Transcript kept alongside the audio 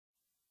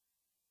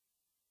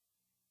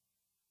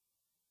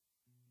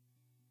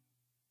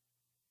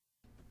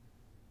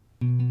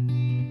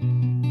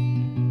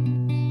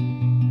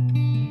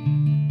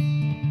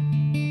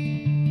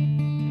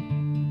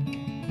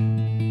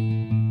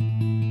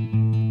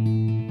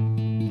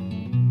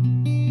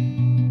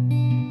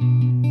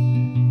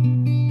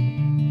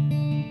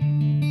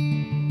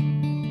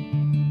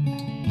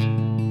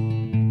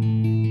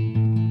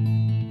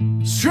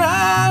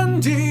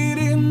Stranded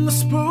in the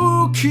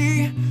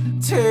spooky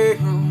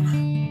town,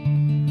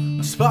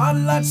 the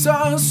spotlights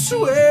are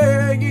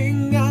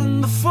swaying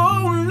and the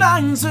phone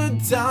lines are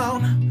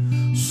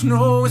down.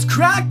 Snow is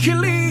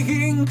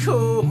crackling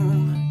cold.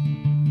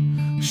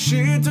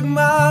 She took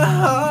my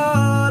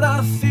heart,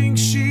 I think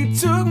she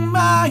took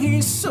my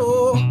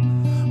soul.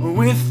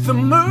 With the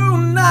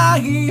moon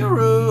I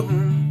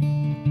roam,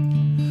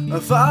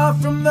 far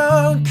from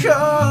the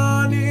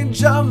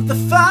carnage of the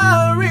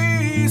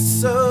fiery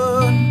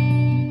sun.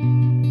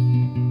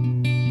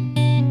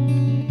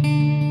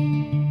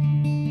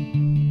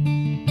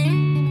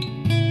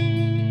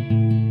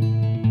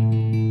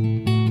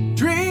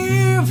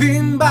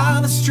 Driven by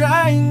the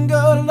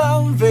strangle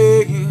of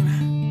vain,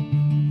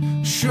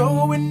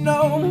 showing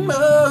no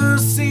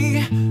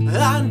mercy,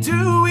 I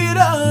do it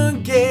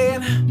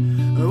again.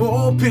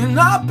 Open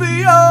up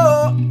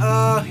your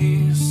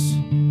eyes,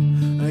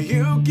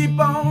 you keep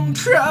on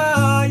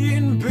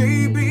crying,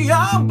 baby,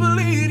 I'll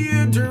bleed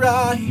you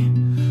dry.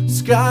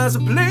 Skies are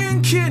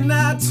blinking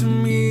at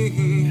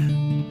me,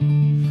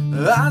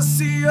 I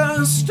see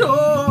a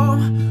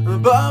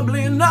storm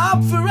bubbling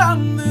up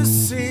around the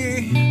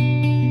sea.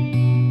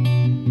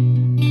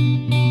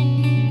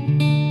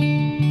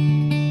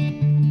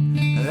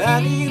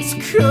 And it's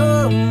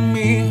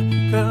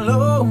coming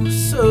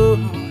closer,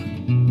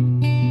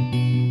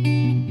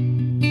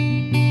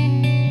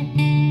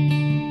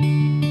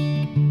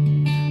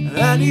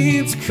 and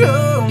it's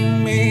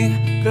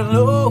coming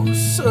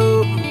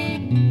closer.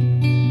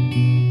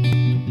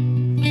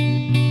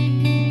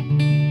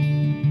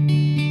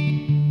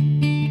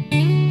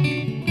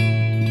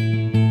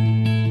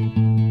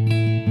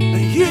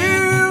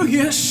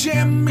 You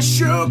shimmy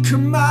shook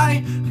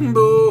my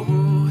boat,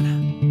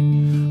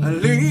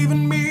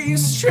 leaving me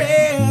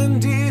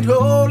stranded,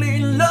 all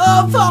in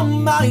love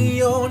on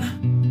my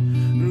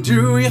own.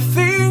 Do you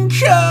think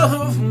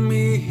of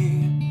me?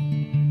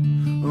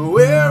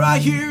 Where are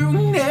you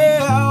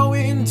now?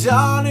 And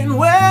darling,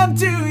 where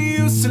do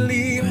you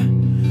sleep?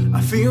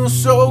 I feel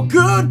so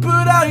good,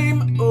 but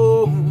I'm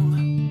old.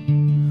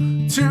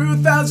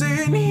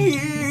 2,000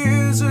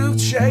 years of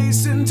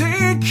chasing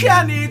dick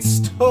and its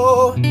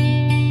toll.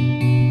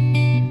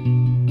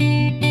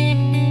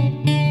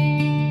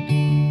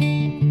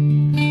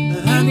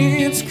 And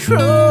it's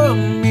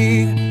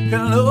coming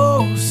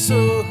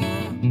closer,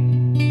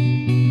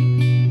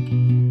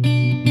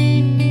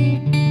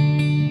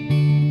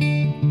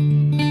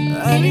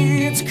 and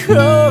it's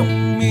coming